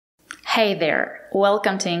Hey there,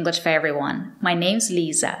 welcome to English for Everyone. My name's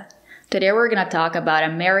Lisa. Today we're going to talk about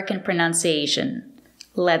American pronunciation.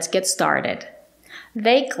 Let's get started.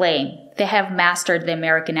 They claim they have mastered the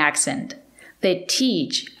American accent. They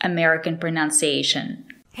teach American pronunciation.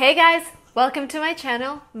 Hey guys, welcome to my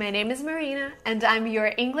channel. My name is Marina and I'm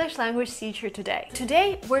your English language teacher today.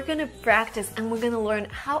 Today we're going to practice and we're going to learn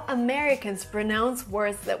how Americans pronounce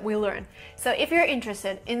words that we learn. So if you're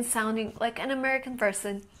interested in sounding like an American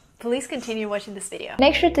person, please continue watching this video.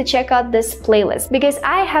 Make sure to check out this playlist because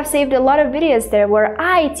I have saved a lot of videos there where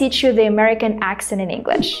I teach you the American accent in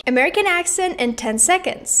English. American accent in 10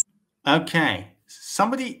 seconds. Okay,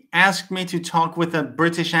 somebody asked me to talk with a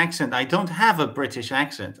British accent. I don't have a British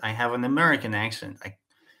accent. I have an American accent.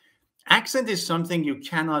 Accent is something you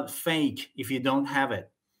cannot fake if you don't have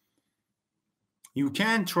it. You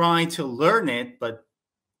can try to learn it, but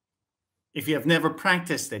if you have never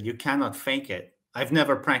practiced it, you cannot fake it. I've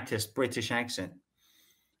never practiced British accent.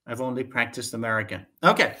 I've only practiced American.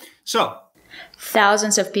 Okay, so.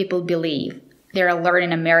 Thousands of people believe they are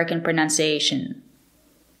learning American pronunciation.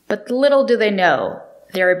 But little do they know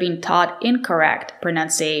they are being taught incorrect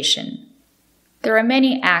pronunciation. There are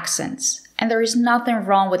many accents, and there is nothing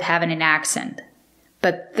wrong with having an accent.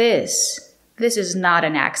 But this is not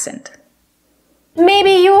an accent.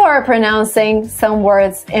 Maybe you are pronouncing some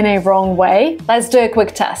words in a wrong way. Let's do a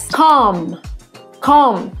quick test. Calm.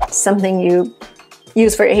 Calm, something you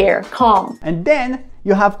use for your hair, calm. And then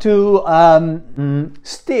you have to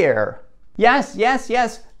steer. Yes,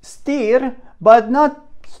 steer, but not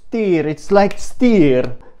steer. It's like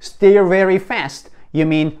steer. Steer very fast. You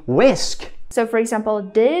mean whisk. So for example,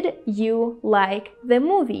 did you like the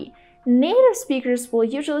movie? Native speakers will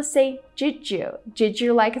usually say, did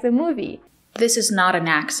you like the movie? This is not an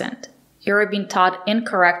accent. You're being taught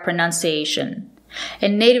incorrect pronunciation.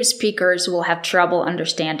 And native speakers will have trouble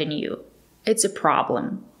understanding you. It's a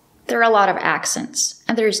problem. There are a lot of accents,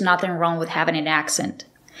 and there is nothing wrong with having an accent.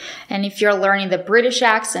 And if you're learning the British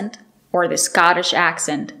accent or the Scottish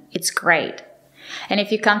accent, it's great. And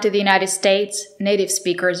if you come to the United States, native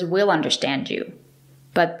speakers will understand you.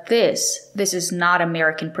 But this is not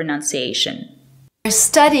American pronunciation.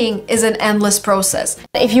 Studying is an endless process.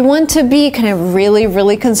 If you want to be kind of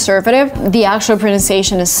really conservative, the actual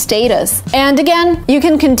pronunciation is status. And again, you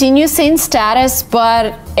can continue saying status,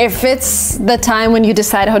 but if it's the time when you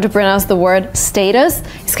decide how to pronounce the word status,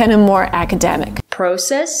 it's kind of more academic.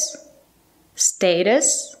 Process,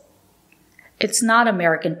 status, it's not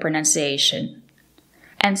American pronunciation.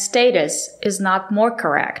 And status is not more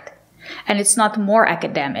correct, and it's not more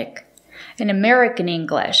academic. In American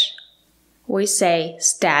English, we say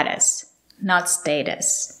status, not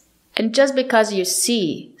status. And just because you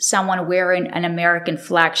see someone wearing an American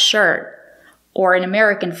flag shirt or an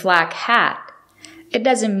American flag hat, it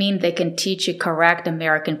doesn't mean they can teach you correct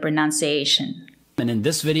American pronunciation. And in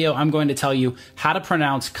this video, I'm going to tell you how to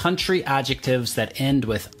pronounce country adjectives that end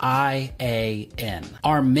with I-A-N.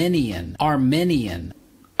 Armenian. Armenian?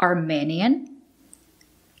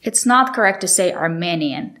 It's not correct to say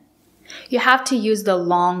Armenian. You have to use the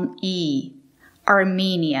long E.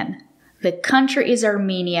 Armenian. The country is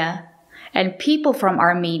Armenia, and people from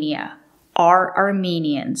Armenia are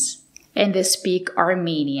Armenians, and they speak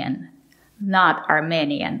Armenian, not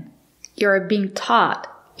Armenian. You're being taught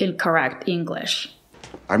incorrect English.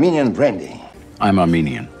 Armenian brandy. I'm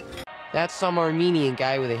Armenian. That's some Armenian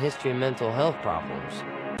guy with a history of mental health problems.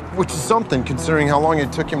 Which is something, considering how long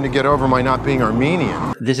it took him to get over my not being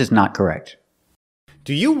Armenian. This is not correct.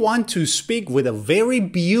 Do you want to speak with a very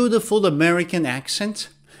beautiful American accent,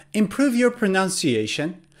 improve your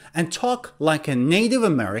pronunciation, and talk like a native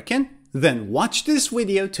American? Then watch this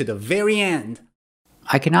video to the very end.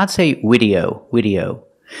 I cannot say video. You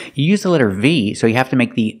use the letter V, so you have to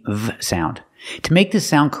make the V sound. To make this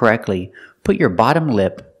sound correctly, put your bottom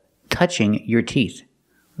lip touching your teeth.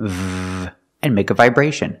 V, and make a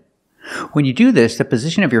vibration. When you do this, the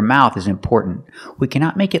position of your mouth is important. We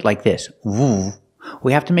cannot make it like this. V.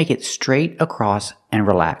 We have to make it straight across and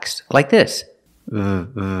relaxed, like this.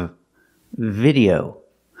 Video.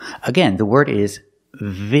 Again, the word is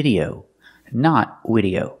video, not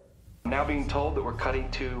video. Now being told that we're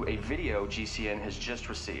cutting to a video GCN has just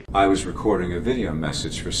received. I was recording a video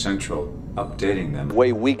message for Central, updating them. The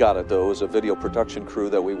way we got it, though, is a video production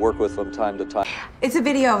crew that we work with from time to time. It's a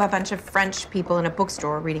video of a bunch of French people in a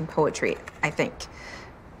bookstore reading poetry, I think.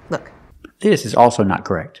 Look. This is also not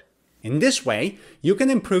correct. In this way, you can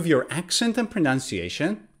improve your accent and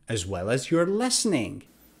pronunciation, as well as your listening.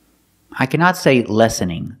 I cannot say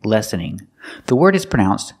lessening. The word is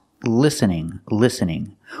pronounced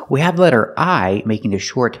listening. We have the letter I making the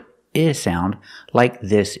short I sound like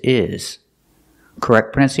this is.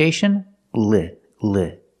 Correct pronunciation?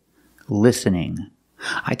 Listening.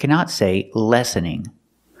 I cannot say lessening.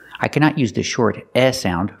 I cannot use the short S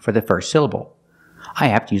sound for the first syllable. I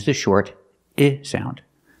have to use the short I sound.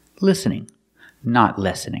 Listening, not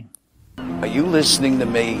lessening. Are you listening to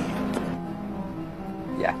me?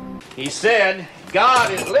 Yeah. He said,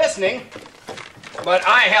 God is listening, but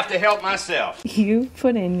I have to help myself. You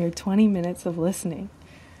put in your 20 minutes of listening,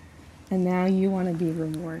 and now you want to be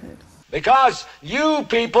rewarded. Because you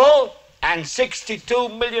people and 62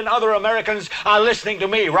 million other Americans are listening to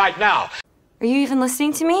me right now. Are you even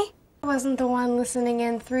listening to me? I wasn't the one listening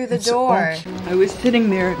in through the door. I was sitting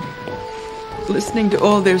there listening to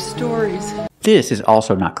all their stories. This is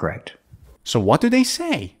also not correct. So what do they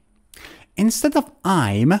say? Instead of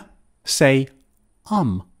I'm, say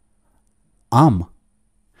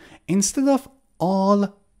Instead of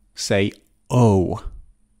all, say oh.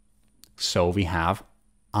 So we have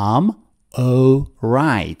oh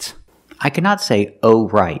right. I cannot say oh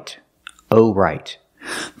right. Oh right.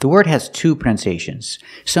 The word has two pronunciations.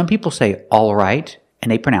 Some people say all right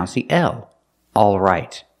and they pronounce the L. All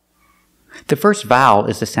right. The first vowel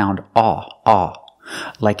is the sound ah,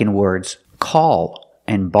 like in words call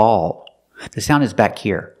and ball. The sound is back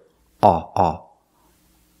here. Ah.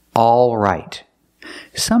 All right.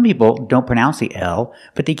 Some people don't pronounce the L,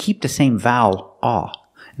 but they keep the same vowel ah.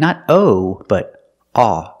 Not O, but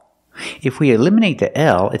ah. If we eliminate the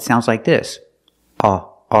L, it sounds like this. Ah,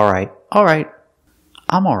 all right.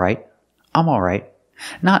 I'm all right.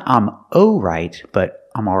 Not I'm oh right, but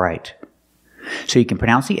I'm all right. So you can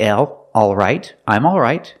pronounce the L, all right, I'm all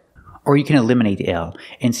right, or you can eliminate the L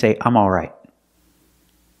and say I'm all right.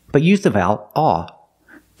 But use the vowel ah.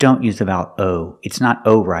 Don't use the vowel O. It's not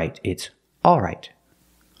O right, it's all right.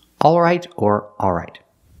 All right or all right.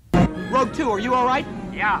 Rogue 2, are you all right?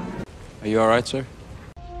 Yeah. Are you all right, sir?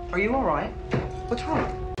 Are you all right? What's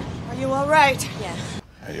wrong? Are you all right? Yeah.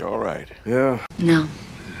 Are you all right? Yeah. No.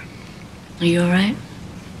 Are you all right?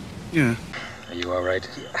 Yeah. Are you all right?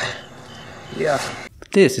 Yeah.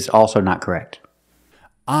 This is also not correct.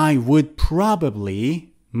 I would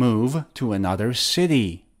probably move to another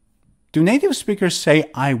city. Do native speakers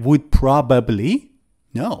say I would probably?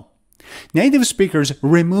 No. Native speakers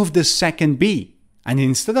remove the second B. And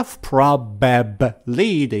instead of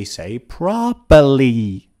probably, they say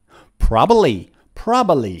probably. Probably.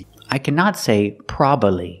 I cannot say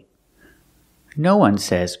probably. No one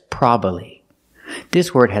says probably.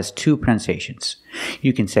 This word has two pronunciations.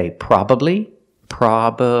 You can say probably,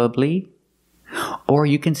 or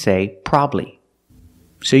you can say probably.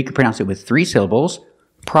 So you can pronounce it with 3 syllables,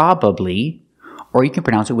 probably, or you can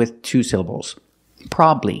pronounce it with 2 syllables,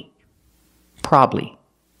 probably.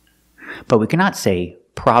 But we cannot say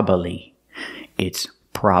probably. It's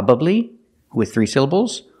probably with 3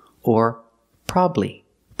 syllables or probably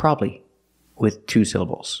with 2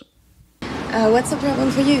 syllables. What's the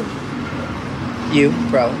problem for you? You,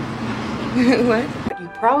 problem. What? What you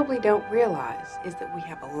probably don't realize is that we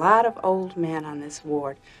have a lot of old men on this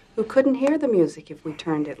ward who couldn't hear the music if we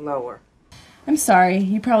turned it lower. I'm sorry.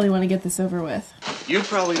 You probably want to get this over with. You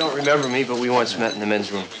probably don't remember me, but we once met in the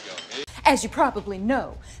men's room. As you probably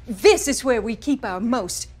know, this is where we keep our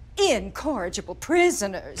most incorrigible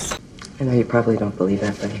prisoners. I know you probably don't believe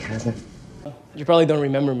that, but he hasn't. You probably don't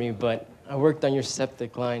remember me, but I worked on your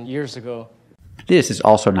septic line years ago. This is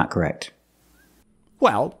also not correct.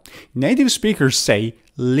 Well, native speakers say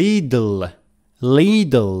Lidl.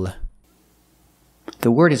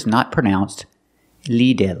 The word is not pronounced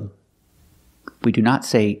Lidl. We do not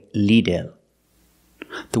say Lidl.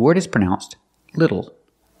 The word is pronounced little.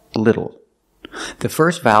 The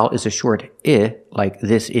first vowel is a short I, like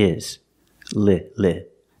this is. Li.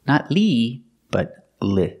 Not li, but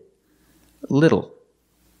li. Little.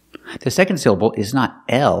 The second syllable is not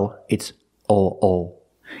L, it's O.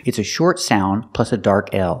 It's a short sound plus a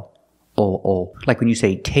dark L. O. Like when you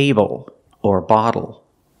say table or bottle.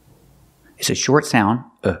 It's a short sound,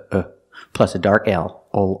 plus a dark L.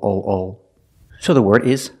 O. So the word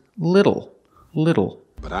is little.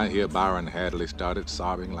 But I hear Byron Hadley started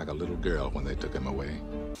sobbing like a little girl when they took him away.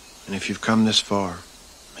 And if you've come this far,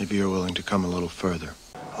 maybe you're willing to come a little further.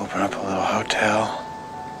 Open up a little hotel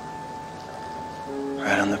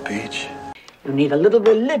right on the beach. You need a little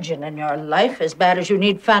religion in your life as bad as you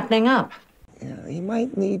need fattening up. Yeah, he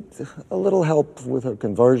might need a little help with her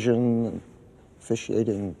conversion,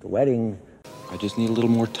 officiating the wedding. I just need a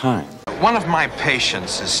little more time. One of my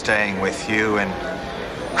patients is staying with you, and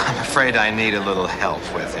I'm afraid I need a little help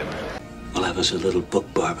with him. We'll have us a little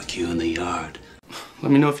book barbecue in the yard.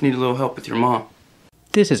 Let me know if you need a little help with your mom.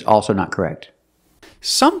 This is also not correct.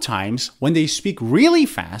 Sometimes, when they speak really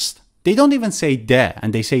fast, they don't even say de,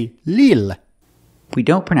 and they say lil. We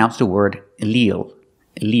don't pronounce the word lil,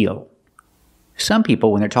 lil. Some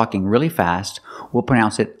people, when they're talking really fast, will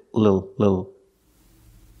pronounce it lil, lil,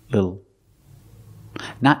 lil.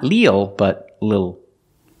 Not lil, but lil.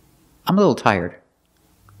 I'm a little tired.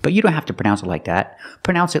 But you don't have to pronounce it like that.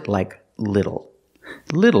 Pronounce it like little.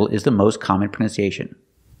 Little is the most common pronunciation.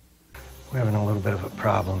 We're having a little bit of a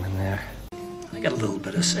problem in there. I got a little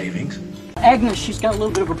bit of savings. Agnes, she's got a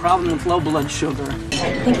little bit of a problem with low blood sugar.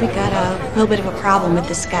 I think we got a little bit of a problem with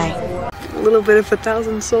this guy. A little bit of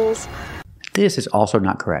 1,000 souls. This is also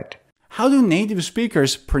not correct. How do native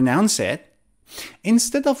speakers pronounce it?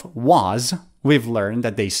 Instead of was, we've learned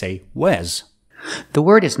that they say wes. The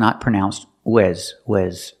word is not pronounced wes.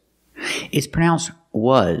 It's pronounced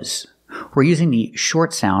was. We're using the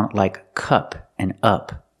short sound like cup and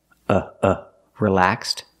up.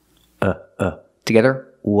 Relaxed. Together,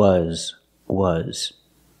 was.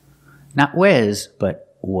 Not wes,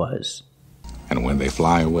 but was. And when they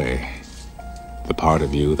fly away, the part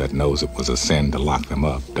of you that knows it was a sin to lock them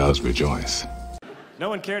up does rejoice. No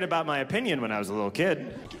one cared about my opinion when I was a little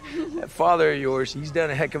kid. That father of yours, he's done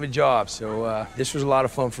a heck of a job, so this was a lot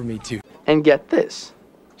of fun for me too. And get this.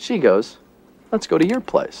 She goes, let's go to your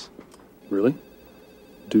place. Really?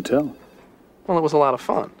 Do tell. Well, it was a lot of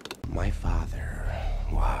fun. My father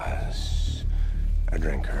was a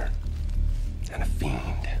drinker and a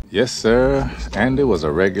fiend. Yes, sir. And it was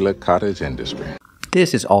a regular cottage industry.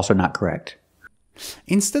 This is also not correct.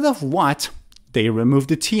 Instead of what, they remove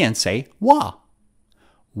the T and say wa.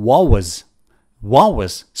 Wa was.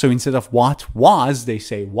 So instead of what was, they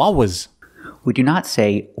say wa was. We do not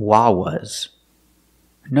say wa was.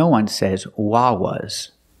 No one says wa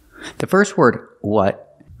was. The first word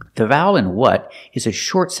what, the vowel in what is a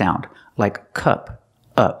short sound like cup,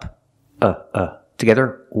 up,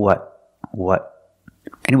 together what.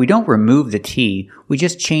 And we don't remove the T, we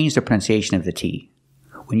just change the pronunciation of the T.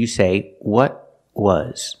 When you say what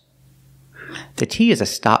was. The T is a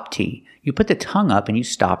stop T. You put the tongue up and you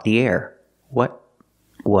stop the air. What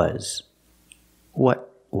was.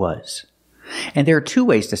 And there are two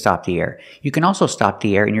ways to stop the air. You can also stop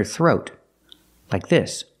the air in your throat. Like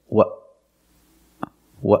this. What.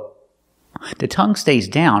 The tongue stays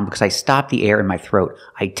down because I stop the air in my throat.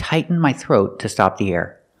 I tighten my throat to stop the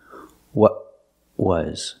air. What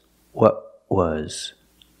was.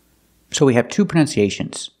 So we have two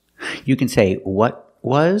pronunciations. You can say what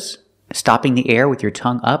was, stopping the air with your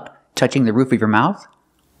tongue up, touching the roof of your mouth.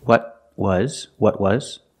 What was.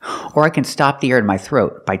 Or I can stop the air in my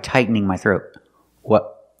throat by tightening my throat.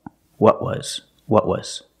 What was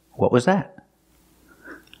that?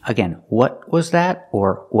 Again, what was that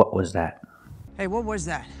or what was that? Hey, what was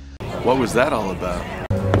that? What was that all about?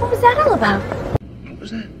 What was that all about? What was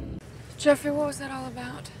that? Jeffrey, what was that all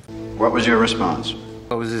about? What was your response?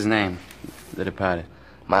 What was his name? The departed.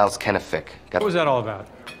 Miles Kennefic. What was that all about?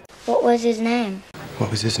 What was his name? What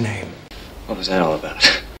was his name? What was that all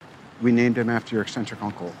about? We named him after your eccentric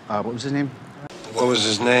uncle. What was his name? What was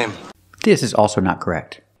his name? This is also not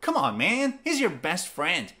correct. Come on, man. He's your best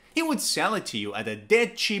friend. He would sell it to you at a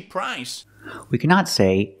dead cheap price. We cannot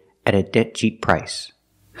say at a dead cheap price.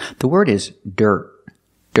 The word is dirt,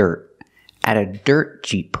 at a dirt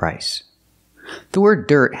cheap price. The word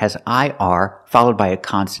dirt has IR followed by a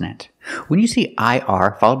consonant. When you see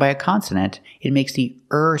IR followed by a consonant, it makes the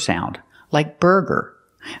sound, like burger.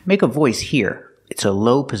 Make a voice here. It's a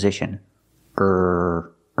low position.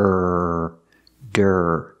 Dirt.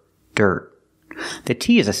 The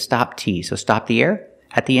T is a stop T, so stop the air.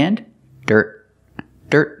 At the end,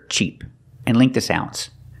 dirt cheap. And link the sounds.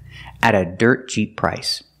 At a dirt cheap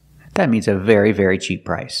price. That means a very, very cheap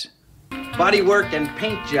price. Body work and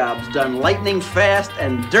paint jobs done lightning fast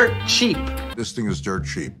and dirt cheap. This thing is dirt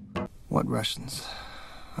cheap. What Russians?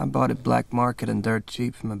 I bought it black market and dirt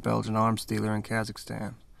cheap from a Belgian arms dealer in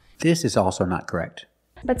Kazakhstan. This is also not correct.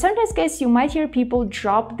 But sometimes, guys, you might hear people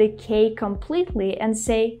drop the K completely and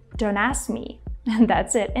say, don't ask me. And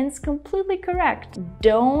that's it. And it's completely correct.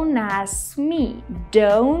 Don't ask me.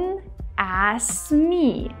 Don't ask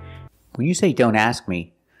me. When you say don't ask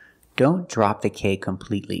me, don't drop the K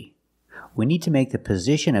completely. We need to make the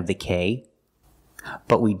position of the K,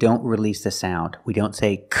 but we don't release the sound. We don't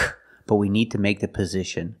say k, but we need to make the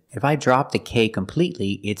position. If I drop the K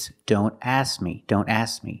completely, it's don't ask me. Don't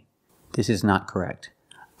ask me. This is not correct.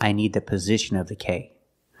 I need the position of the K.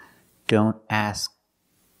 Don't ask.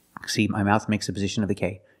 See, my mouth makes the position of the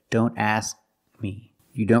K. Don't ask me.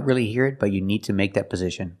 You don't really hear it, but you need to make that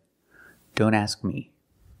position. Don't ask me.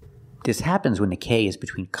 This happens when the K is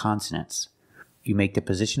between consonants. You make the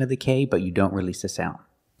position of the K, but you don't release the sound.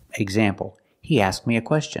 Example, he asked me a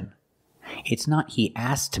question. It's not he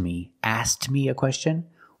asked me a question.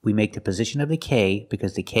 We make the position of the K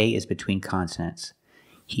because the K is between consonants.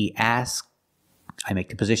 He asked, I make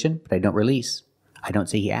the position, but I don't release. I don't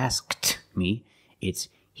say he asked me. It's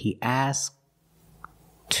he asked.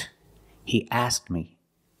 He asked me.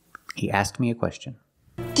 He asked me a question.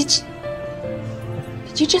 Did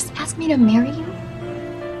you just ask me to marry you?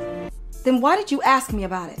 Then why did you ask me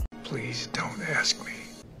about it? Please don't ask me.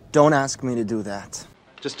 Don't ask me to do that.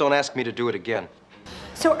 Just don't ask me to do it again.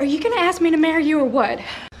 So are you gonna ask me to marry you or what?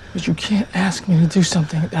 But you can't ask me to do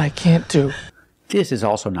something that I can't do. This is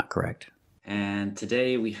also not correct. And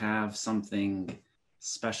today we have something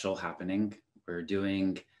special happening. We're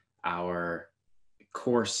doing our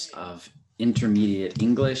course of intermediate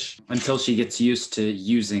English until she gets used to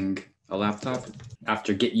using a laptop.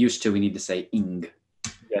 After get used to, we need to say ing.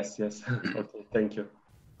 Yes. Okay, thank you.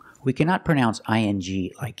 We cannot pronounce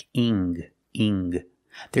ing like ing.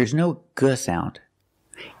 There's no g sound.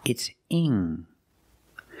 It's ing.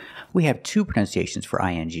 We have two pronunciations for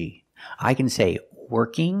ing. I can say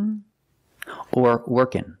working or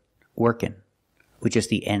workin', with just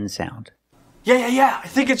the N sound. Yeah, I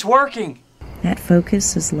think it's working. That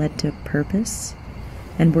focus has led to purpose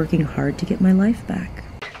and working hard to get my life back.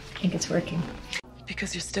 I think it's working.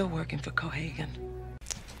 Because you're still working for Cohagen.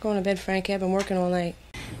 Going to bed, Frankie. I've been working all night.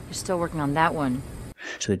 You're still working on that one.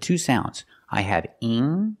 So the two sounds, I have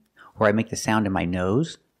ing, where I make the sound in my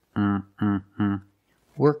nose,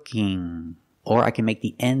 working. Or I can make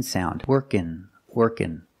the N sound, workin'.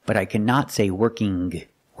 But I cannot say working.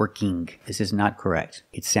 This is not correct.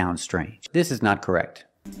 It sounds strange. This is not correct.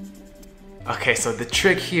 Okay, so the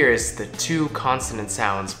trick here is the two consonant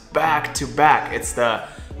sounds back to back. It's the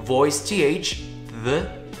voice TH, the,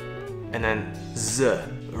 and then Z,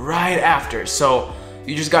 right after. So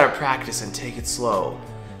you just gotta practice and take it slow.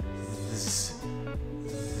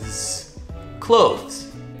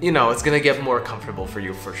 Clothes. You know, it's gonna get more comfortable for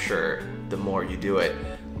you for sure, the more you do it.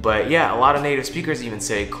 But yeah, a lot of native speakers even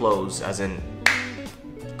say clothes, as in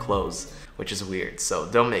clothes, which is weird, so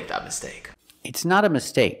don't make that mistake. It's not a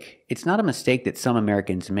mistake. It's not a mistake that some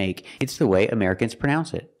Americans make. It's the way Americans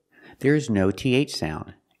pronounce it. There is no TH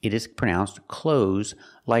sound. It is pronounced close,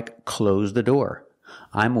 like close the door.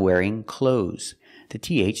 I'm wearing clothes. The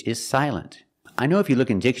TH is silent. I know if you look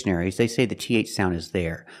in dictionaries, they say the TH sound is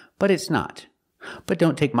there, but it's not. But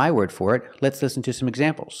don't take my word for it. Let's listen to some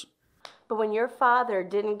examples. But when your father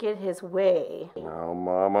didn't get his way, Now,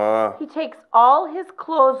 Mama. he takes all his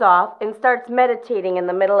clothes off and starts meditating in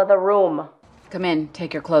the middle of the room. Come in,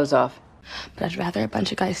 take your clothes off. But I'd rather a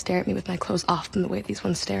bunch of guys stare at me with my clothes off than the way these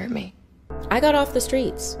ones stare at me. I got off the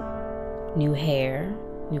streets. New hair,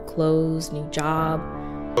 new clothes, new job.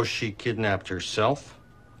 So she kidnapped herself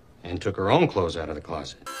and took her own clothes out of the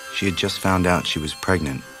closet. She had just found out she was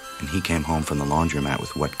pregnant, and he came home from the laundromat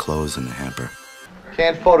with wet clothes in the hamper.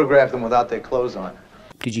 Can't photograph them without their clothes on.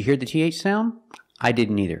 Did you hear the TH sound? I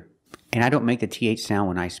didn't either. And I don't make the TH sound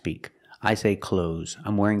when I speak. I say clothes.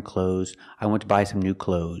 I'm wearing clothes. I want to buy some new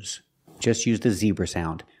clothes. Just use the zebra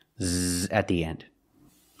sound, zzz, at the end.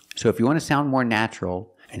 So if you want to sound more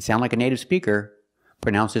natural and sound like a native speaker,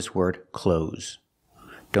 pronounce this word clothes.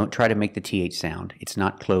 Don't try to make the TH sound. It's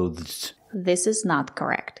not clothes. This is not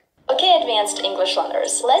correct. Okay, advanced English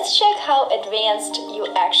learners, let's check how advanced you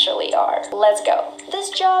actually are. Let's go.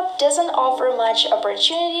 This job doesn't offer much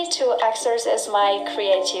opportunity to exercise my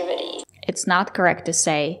creativity. It's not correct to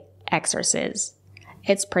say exercise.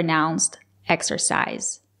 It's pronounced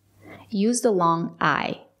exercise. Use the long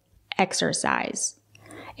I, exercise.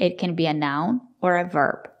 It can be a noun or a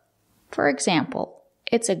verb. For example,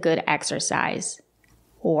 it's a good exercise,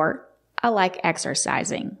 or I like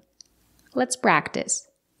exercising. Let's practice.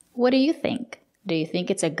 What do you think? Do you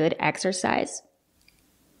think it's a good exercise?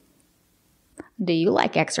 Do you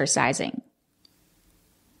like exercising?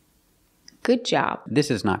 Good job.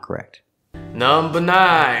 This is not correct. Number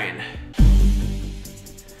 9.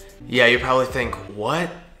 Yeah, you probably think,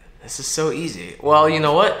 what? This is so easy. Well, you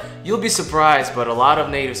know what? You'll be surprised, but a lot of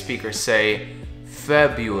native speakers say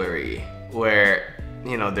February, where,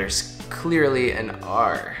 you know, there's clearly an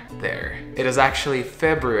R there. It is actually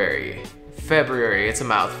February. February, it's a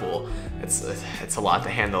mouthful. It's a lot to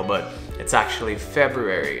handle, but it's actually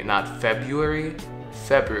February, not February,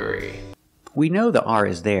 February. We know the R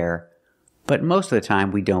is there, but most of the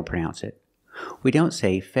time we don't pronounce it. We don't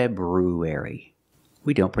say February.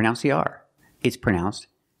 We don't pronounce the R. It's pronounced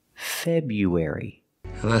February.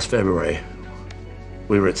 Last February,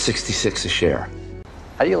 we were at 66 a share.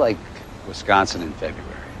 How do you like Wisconsin in February?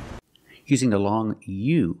 Using the long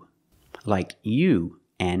U. like you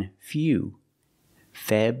and few.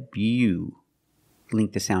 Febu.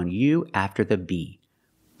 Link the sound U after the B.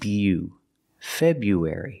 Bew.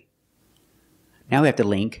 February. Now we have to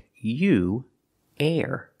link U,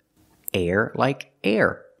 air. Air like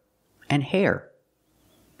air and hair.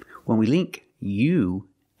 When we link U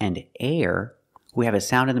and air, we have a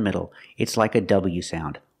sound in the middle. It's like a W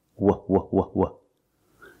sound. W, w, w, w.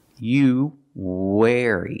 You,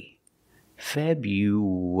 wary.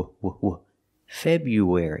 February.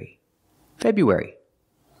 February.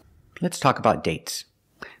 Let's talk about dates.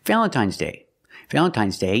 Valentine's Day.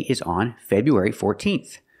 Valentine's Day is on February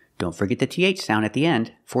 14th. Don't forget the TH sound at the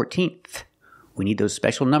end, 14th. We need those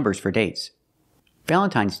special numbers for dates.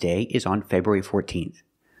 Valentine's Day is on February 14th.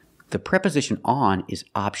 The preposition on is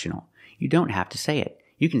optional. You don't have to say it.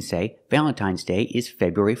 You can say Valentine's Day is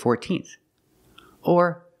February 14th.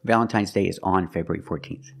 Or Valentine's Day is on February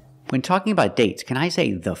 14th. When talking about dates, can I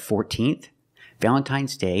say the 14th?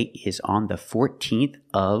 Valentine's Day is on the 14th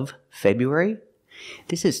of February?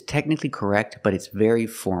 This is technically correct, but it's very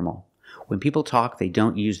formal. When people talk, they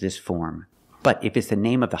don't use this form. But if it's the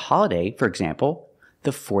name of the holiday, for example,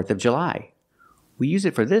 the 4th of July, we use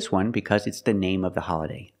it for this one because it's the name of the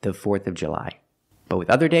holiday, the 4th of July. But with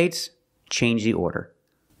other dates, change the order.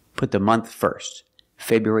 Put the month first,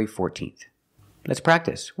 February 14th. Let's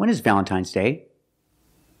practice. When is Valentine's Day?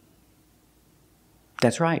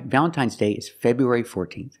 That's right, Valentine's Day is February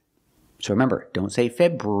 14th. So remember, don't say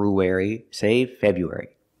February, say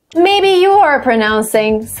February. Maybe you are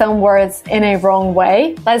pronouncing some words in a wrong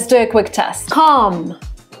way. Let's do a quick test. Calm.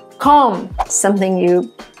 Calm. Something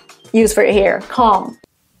you use for your hair. Calm.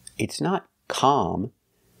 It's not calm.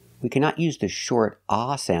 We cannot use the short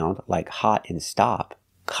ah sound like hot and stop.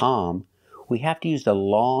 Calm. We have to use the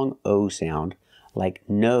long O sound like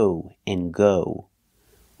no and go.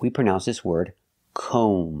 We pronounce this word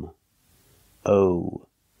comb. O.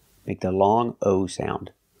 Make the long O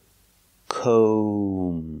sound.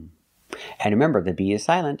 Comb. And remember, the B is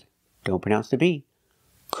silent. Don't pronounce the B.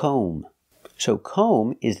 Comb. So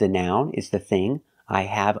comb is the noun, it's the thing. I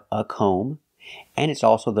have a comb. And it's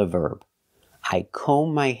also the verb. I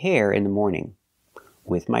comb my hair in the morning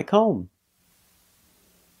with my comb.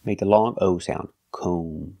 Make the long O sound.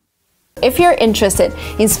 Comb. If you're interested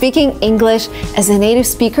in speaking English as a native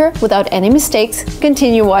speaker without any mistakes,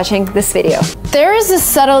 continue watching this video. There is a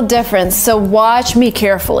subtle difference, so watch me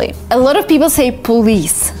carefully. A lot of people say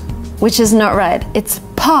police, which is not right. It's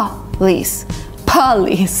police.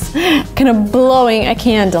 Police. Kind of blowing a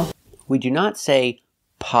candle. We do not say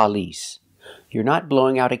police. You're not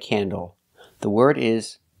blowing out a candle. The word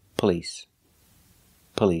is police.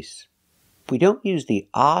 Police. We don't use the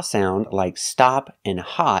ah sound like stop and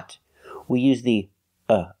hot. We use the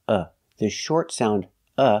short sound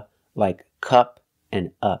like cup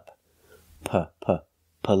and up.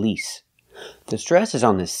 Police. The stress is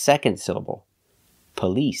on the second syllable.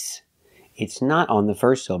 Police. It's not on the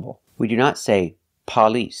first syllable. We do not say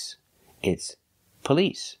police. It's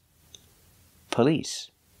police.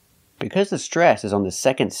 Police. Because the stress is on the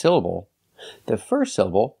second syllable, the first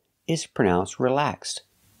syllable is pronounced relaxed.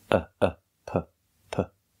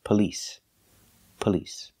 Police.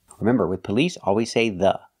 Police. Remember, with police, always say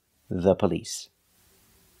the police.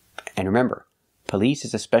 And remember, police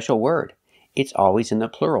is a special word. It's always in the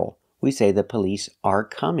plural. We say the police are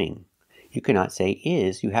coming. You cannot say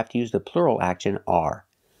is, you have to use the plural action are.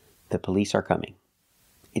 The police are coming.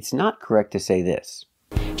 It's not correct to say this.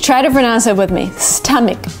 Try to pronounce it with me.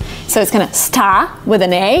 Stomach. So it's gonna sta with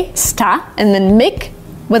an A, sta, and then mic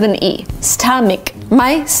with an E. Stomach.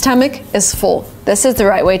 My stomach is full. This is the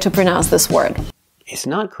right way to pronounce this word. It's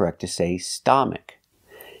not correct to say stomach.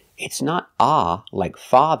 It's not ah like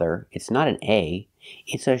father. It's not an A.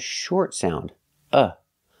 It's a short sound,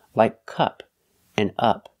 like cup and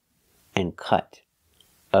up and cut.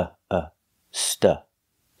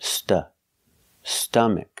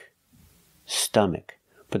 Stomach. Stomach.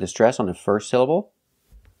 Put the stress on the first syllable.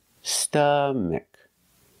 Stomach.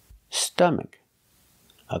 Stomach.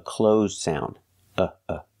 A closed sound.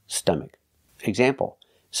 Stomach. Example.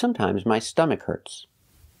 Sometimes my stomach hurts.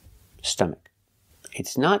 Stomach.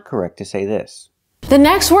 It's not correct to say this. The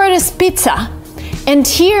next word is pizza. And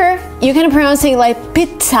here you can pronounce it like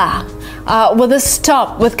pizza with a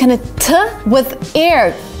stop, with kind of t, with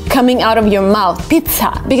air coming out of your mouth.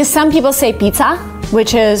 Pizza. Because some people say pizza,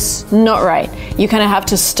 which is not right. You kind of have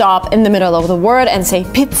to stop in the middle of the word and say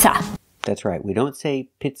pizza. That's right. We don't say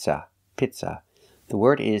pizza, pizza. The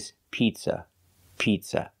word is pizza,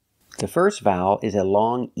 pizza. The first vowel is a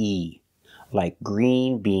long E, like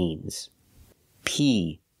green beans.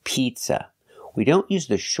 P, pizza. We don't use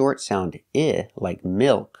the short sound I like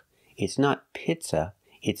milk. It's not pizza,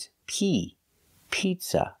 it's P,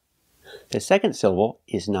 pizza. The second syllable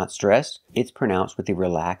is not stressed. It's pronounced with a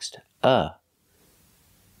relaxed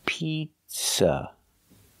pizza,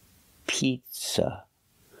 pizza.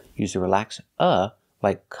 Use the relaxed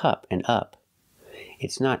like cup and up.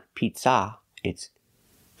 It's not pizza, it's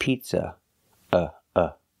pizza,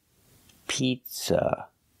 pizza,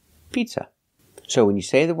 pizza. So when you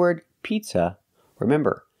say the word pizza,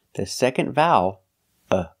 remember the second vowel,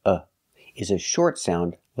 is a short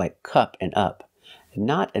sound like cup and up,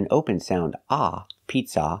 not an open sound,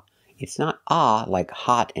 pizza. It's not like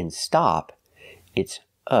hot and stop. It's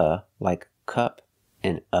like cup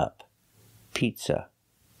and up, pizza.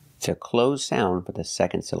 It's a closed sound for the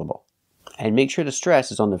second syllable. And make sure the stress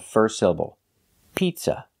is on the first syllable.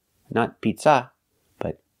 Pizza, not pizza,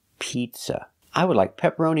 but pizza. I would like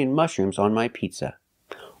pepperoni and mushrooms on my pizza.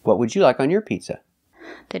 What would you like on your pizza?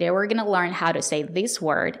 Today we're going to learn how to say this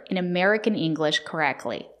word in American English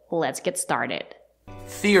correctly. Let's get started.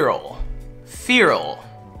 Feral, feral,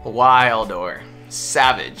 wild or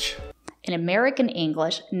savage. In American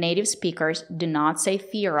English, native speakers do not say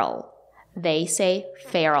feral. They say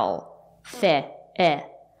feral,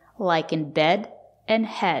 like in bed and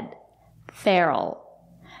head. Feral.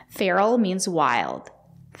 Feral means wild.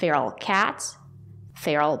 Feral cats,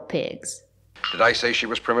 feral pigs. Did I say she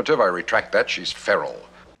was primitive? I retract that. She's feral.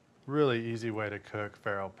 Really easy way to cook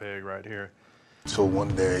feral pig right here. So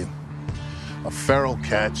one day, a feral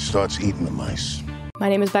cat starts eating the mice. My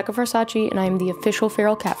name is Becca Versace, and I am the official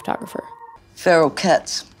feral cat photographer. Feral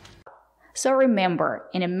cats. So remember,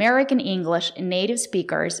 in American English, native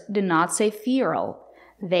speakers do not say feral.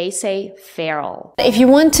 They say feral. If you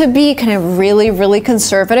want to be kind of really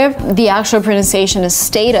conservative, the actual pronunciation is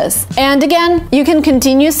status. And again, you can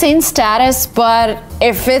continue saying status, but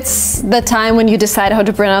if it's the time when you decide how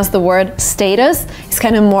to pronounce the word status, it's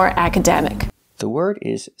kind of more academic. The word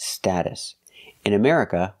is status. In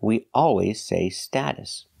America, we always say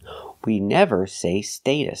status. We never say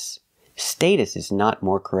status. Status is not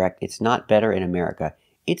more correct. It's not better in America.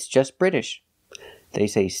 It's just British. They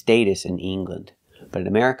say status in England. But in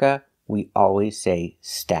America, we always say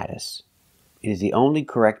status. It is the only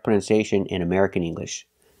correct pronunciation in American English.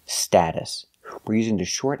 Status. We're using the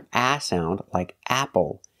short A sound like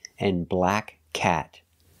apple and black cat.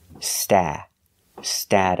 Status.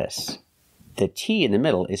 The T in the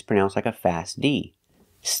middle is pronounced like a fast D.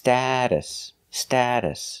 Status.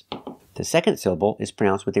 Status. The second syllable is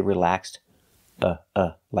pronounced with a relaxed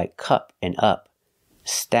like cup and up.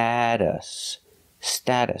 Status.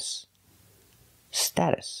 Status.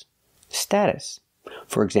 Status. Status.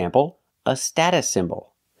 For example, a status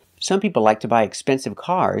symbol. Some people like to buy expensive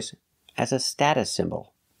cars as a status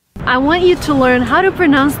symbol. I want you to learn how to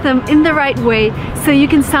pronounce them in the right way so you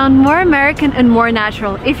can sound more American and more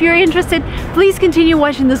natural. If you're interested, please continue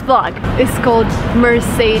watching this vlog. It's called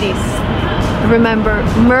Mercedes. Remember,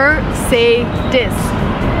 Mercedes.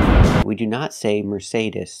 We do not say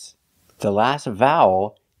Mercedes. The last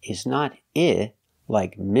vowel is not I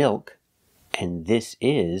like milk, and this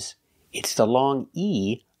is. It's the long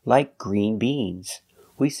E like green beans.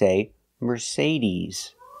 We say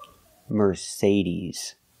Mercedes.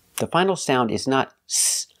 Mercedes. The final sound is not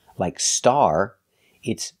S like star.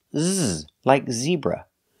 It's Z like zebra.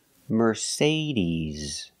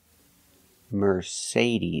 Mercedes.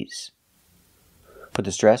 Mercedes. Put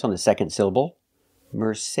the stress on the second syllable.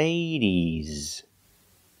 Mercedes.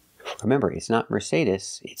 Remember, it's not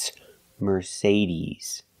Mercedes, it's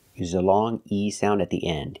Mercedes. Use the long E sound at the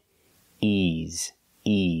end. Ease,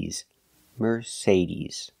 ease.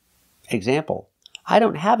 Mercedes. Example, I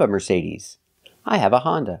don't have a Mercedes. I have a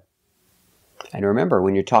Honda. And remember,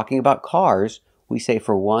 when you're talking about cars, we say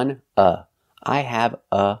for one, I have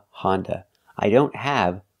a Honda. I don't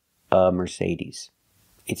have a Mercedes.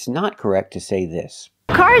 It's not correct to say this.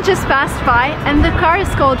 Car just passed by, and the car is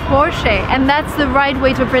called Porsche, and that's the right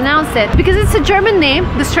way to pronounce it. Because it's a German name,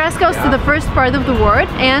 the stress goes to the first part of the word,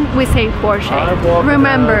 and we say Porsche.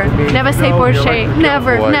 Remember, never say Porsche,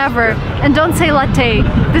 never. And don't say latte.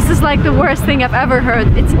 This is like the worst thing I've ever heard.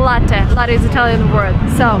 It's latte. Latte is an Italian word.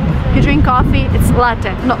 So, if you drink coffee, it's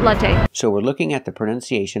latte, not latte. So we're looking at the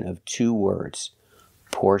pronunciation of two words,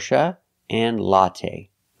 Porsche and latte.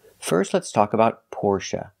 First, let's talk about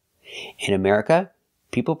Porsche. In America,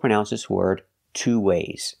 people pronounce this word two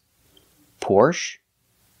ways, Porsche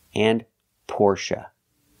and Porsche.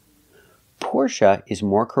 Porsche is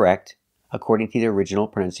more correct according to the original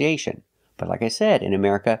pronunciation. But like I said, in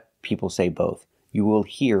America, people say both. You will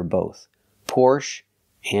hear both, Porsche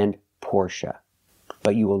and Porsche.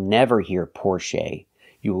 But you will never hear Porsche.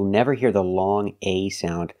 You will never hear the long A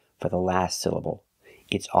sound for the last syllable.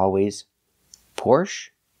 it's always Porsche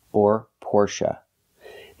or Porsche.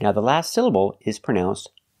 Now the last syllable is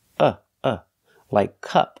pronounced like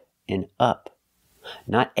cup and up.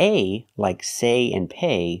 Not a like say and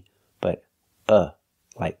pay, but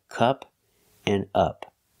like cup and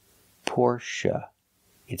up. Porsche.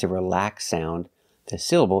 It's a relaxed sound. The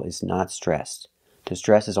syllable is not stressed. The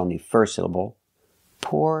stress is on the first syllable.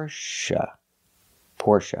 Porsche.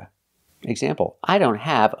 Porsche. Example, I don't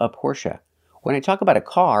have a Porsche. When I talk about a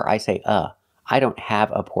car, I say I don't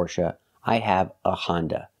have a Porsche. I have a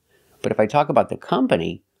Honda. But if I talk about the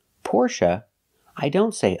company, Porsche, I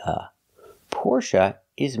don't say Porsche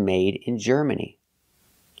is made in Germany.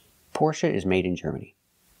 Porsche is made in Germany.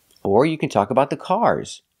 Or you can talk about the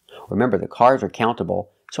cars. Remember, the cars are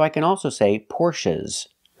countable, so I can also say Porsches.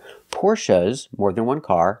 Porsches, more than one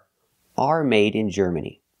car, are made in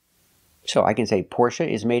Germany. So I can say Porsche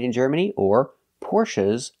is made in Germany or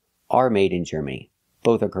Porsches are made in Germany.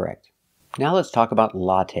 Both are correct. Now let's talk about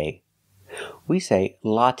latte. We say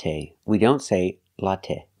latte. We don't say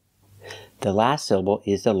latte. The last syllable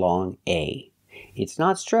is the long A. It's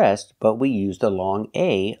not stressed, but we use the long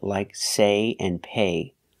A like say and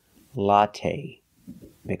pay. Latte.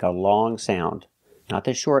 Make a long sound. Not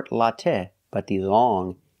the short latte, but the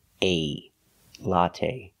long A.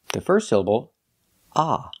 Latte. The first syllable,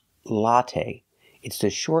 latte. It's the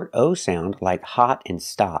short O sound like hot and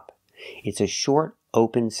stop. It's a short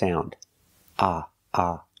open sound.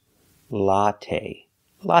 Latte.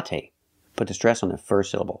 Latte. Put the stress on the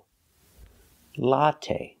first syllable.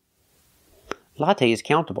 Latte. Latte is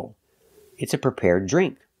countable. It's a prepared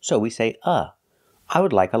drink. So we say, I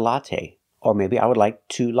would like a latte. Or maybe I would like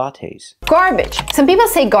 2 lattes. Garbage. Some people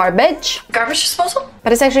say garbage. Garbage disposal?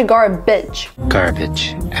 But it's actually garbage.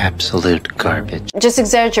 Garbage. Absolute garbage. Just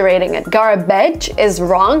exaggerating it. Garbage is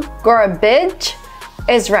wrong. Garbage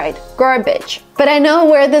is right. Garbage. But I know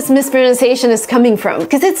where this mispronunciation is coming from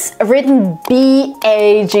because it's written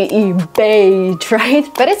B-A-G-E, beige, right?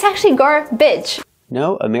 But it's actually garbage.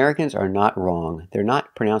 No, Americans are not wrong. They're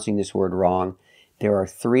not pronouncing this word wrong. There are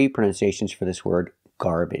 3 pronunciations for this word,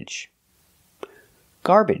 garbage.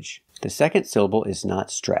 Garbage. The second syllable is not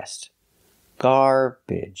stressed.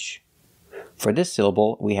 Garbage. For this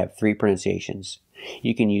syllable, we have 3 pronunciations.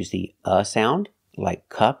 You can use the sound, like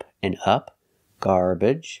cup and up.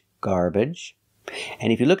 Garbage, garbage.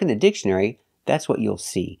 And if you look in the dictionary, that's what you'll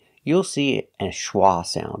see. You'll see a schwa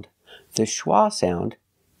sound. The schwa sound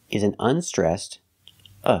is an unstressed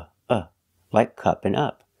like cup and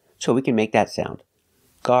up. So we can make that sound.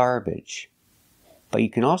 Garbage. But you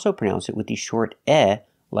can also pronounce it with the short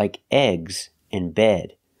like eggs and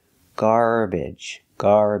bed. Garbage,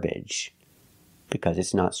 garbage. Because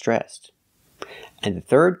it's not stressed. And the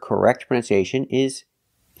third correct pronunciation is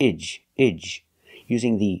idge,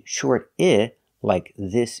 using the short I like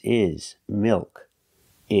this is milk.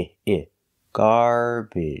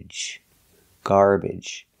 Garbage,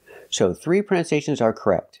 garbage. So 3 pronunciations are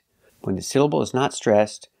correct. When the syllable is not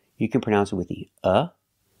stressed, you can pronounce it with the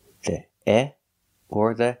the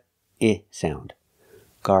or the I sound.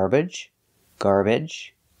 Garbage,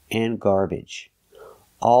 garbage, and garbage.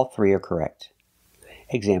 All 3 are correct.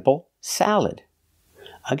 Example, salad.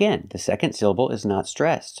 Again, the second syllable is not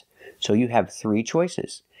stressed, so you have 3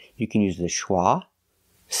 choices. You can use the schwa,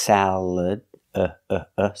 salad,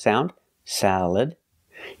 sound, salad.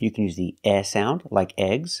 You can use the sound, like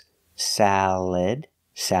eggs, salad,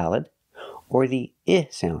 salad. Or the I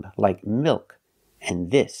sound, like milk,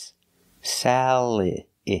 and this, salad,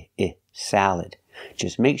 salad.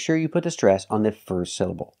 Just make sure you put the stress on the first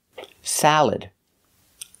syllable. Salad.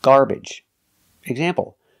 Garbage.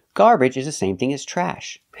 Example, garbage is the same thing as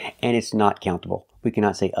trash, and it's not countable. We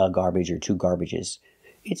cannot say a garbage or 2 garbages.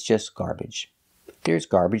 It's just garbage. There's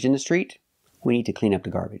garbage in the street. We need to clean up the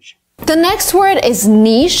garbage. The next word is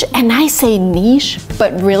niche, and I say niche,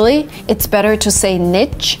 but really it's better to say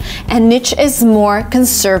niche. And niche is more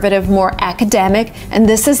conservative, more academic, and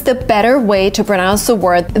this is the better way to pronounce the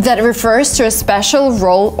word that refers to a special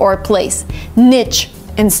role or place. Niche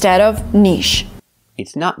instead of niche.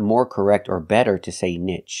 It's not more correct or better to say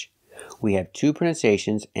niche. We have 2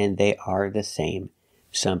 pronunciations and they are the same.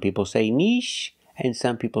 Some people say niche and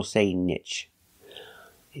some people say niche.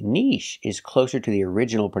 Niche is closer to the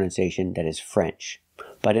original pronunciation that is French.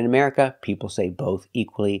 But in America, people say both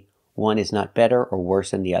equally. One is not better or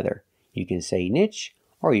worse than the other. You can say niche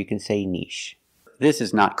or you can say niche. This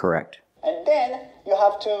is not correct. And then you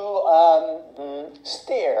have to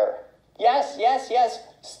steer. Yes,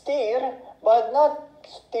 steer, but not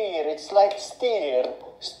steer. It's like steer.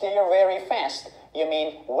 Steer very fast. You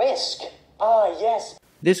mean whisk. Ah, yes.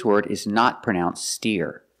 This word is not pronounced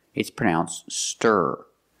steer. It's pronounced stir.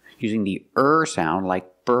 using the sound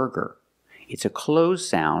like burger. It's a closed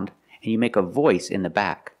sound, and you make a voice in the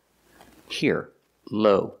back. Here,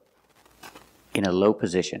 low, in a low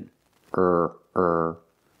position. Burger,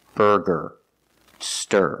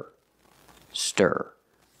 stir, stir,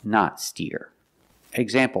 not steer.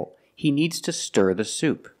 Example, he needs to stir the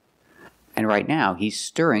soup. And right now, he's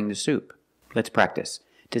stirring the soup. Let's practice.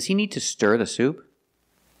 Does he need to stir the soup?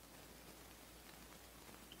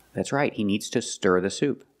 That's right, he needs to stir the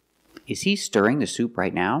soup. Is he stirring the soup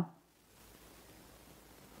right now?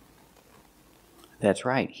 That's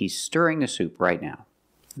right, he's stirring the soup right now.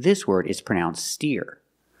 This word is pronounced steer.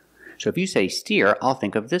 So if you say steer, I'll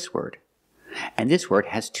think of this word. And this word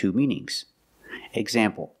has two meanings.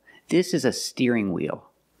 Example, this is a steering wheel.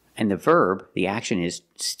 And the verb, the action is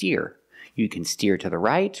steer. You can steer to the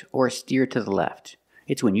right or steer to the left.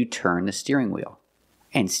 It's when you turn the steering wheel.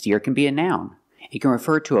 And steer can be a noun. It can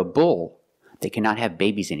refer to a bull that cannot have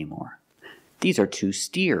babies anymore. These are two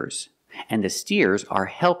steers, and the steers are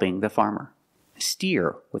helping the farmer.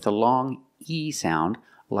 Steer with a long E sound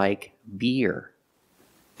like beer,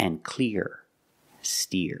 and clear,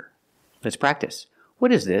 steer. Let's practice.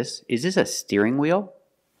 What is this? Is this a steering wheel?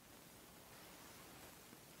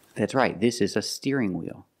 That's right, this is a steering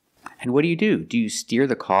wheel. And what do? Do you steer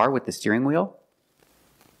the car with the steering wheel?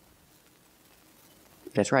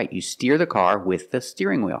 That's right, you steer the car with the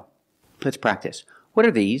steering wheel. Let's practice. What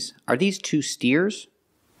are these? Are these two steers?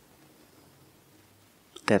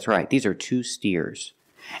 That's right, these are two steers.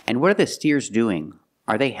 And what are the steers doing?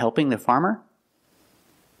 Are they helping the farmer?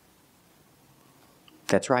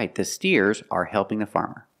 That's right, the steers are helping the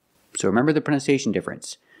farmer. So remember the pronunciation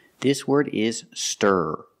difference. This word is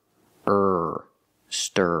stir.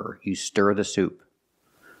 Stir. You stir the soup.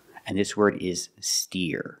 And this word is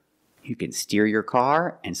steer. You can steer your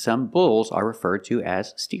car, and some bulls are referred to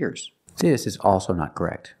as steers. This is also not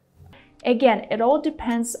correct. Again, it all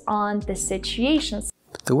depends on the situations.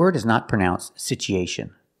 The word is not pronounced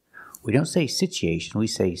situation. We don't say situation, we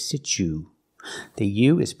say situ. The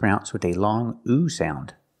U is pronounced with a long oo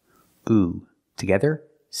sound. Oo. Together,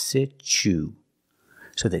 situ.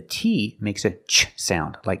 So the T makes a ch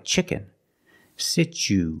sound, like chicken.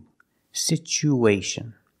 Situ.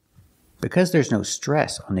 Situation. Because there's no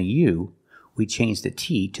stress on the U, we change the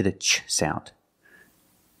T to the ch sound.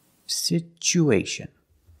 Situation.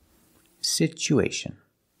 Situation.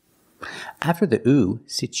 After the oo,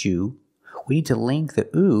 situ, we need to link the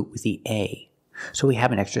oo with the A. So we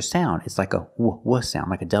have an extra sound. It's like a w sound,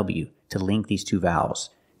 like a W, to link these two vowels.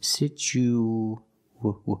 Situation.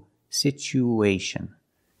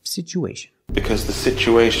 Situation. Because the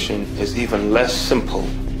situation is even less simple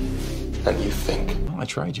than you think. I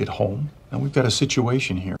tried you at home, and we've got a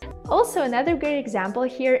situation here. Also, another great example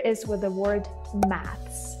here is with the word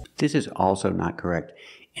maths. This is also not correct.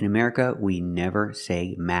 In America, we never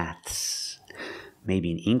say maths. Maybe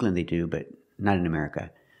in England they do, but not in America.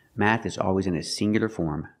 Math is always in a singular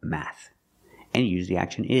form, math. And you use the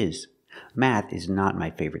action is. Math is not my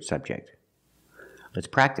favorite subject. Let's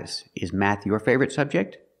practice. Is math your favorite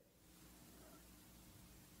subject?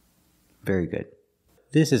 Very good.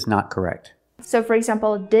 This is not correct. So for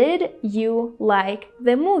example, did you like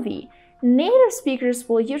the movie? Native speakers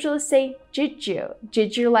will usually say, did you?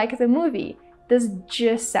 Did you like the movie? This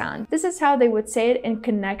j sound. This is how they would say it in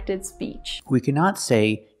connected speech. We cannot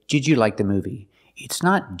say, did you like the movie? It's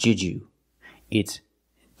not did you. It's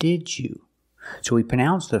did you. So we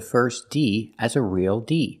pronounce the first D as a real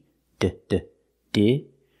D. Did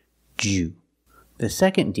you. The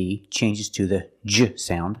second D changes to the j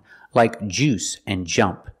sound, like juice and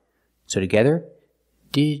jump. So together,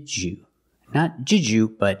 did you. Not did you,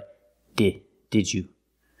 but did you.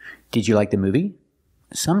 Did you like the movie?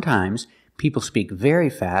 Sometimes people speak very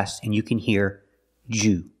fast and you can hear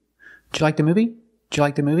Jew. Did you like the movie? Did you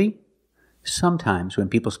like the movie? Sometimes when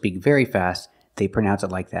people speak very fast, they pronounce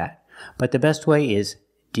it like that. But the best way is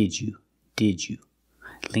did you. Did you.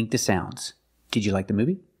 Link the sounds. Did you like the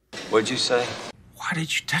movie? What'd you say? Why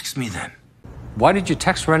did you text me then? Why did you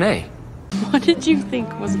text Renee? What did you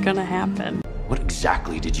think was gonna happen? What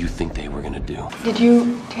exactly did you think they were gonna do? Did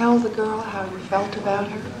you tell the girl how you felt about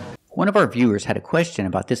her? One of our viewers had a question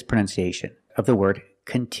about this pronunciation of the word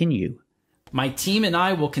continue. My team and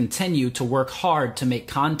I will continue to work hard to make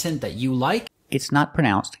content that you like. It's not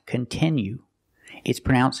pronounced continue. It's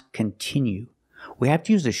pronounced continue. We have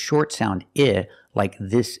to use the short sound I like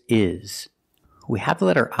this is. We have the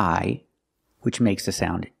letter I, which makes the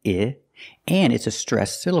sound I, and it's a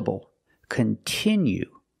stressed syllable. Continue.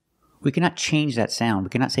 We cannot change that sound. We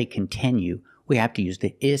cannot say continue. We have to use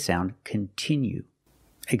the I sound, continue.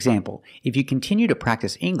 Example, if you continue to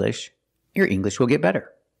practice English, your English will get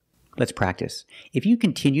better. Let's practice. If you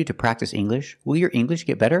continue to practice English, will your English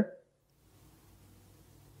get better?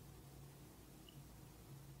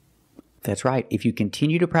 That's right. If you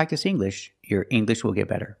continue to practice English, your English will get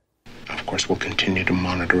better. Of course, we'll continue to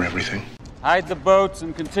monitor everything. Hide the boats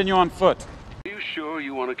and continue on foot. Are you sure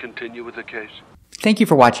you want to continue with the case? Thank you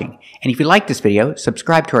for watching. And if you like this video,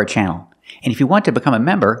 subscribe to our channel. And if you want to become a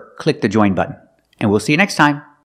member, click the join button. And we'll see you next time.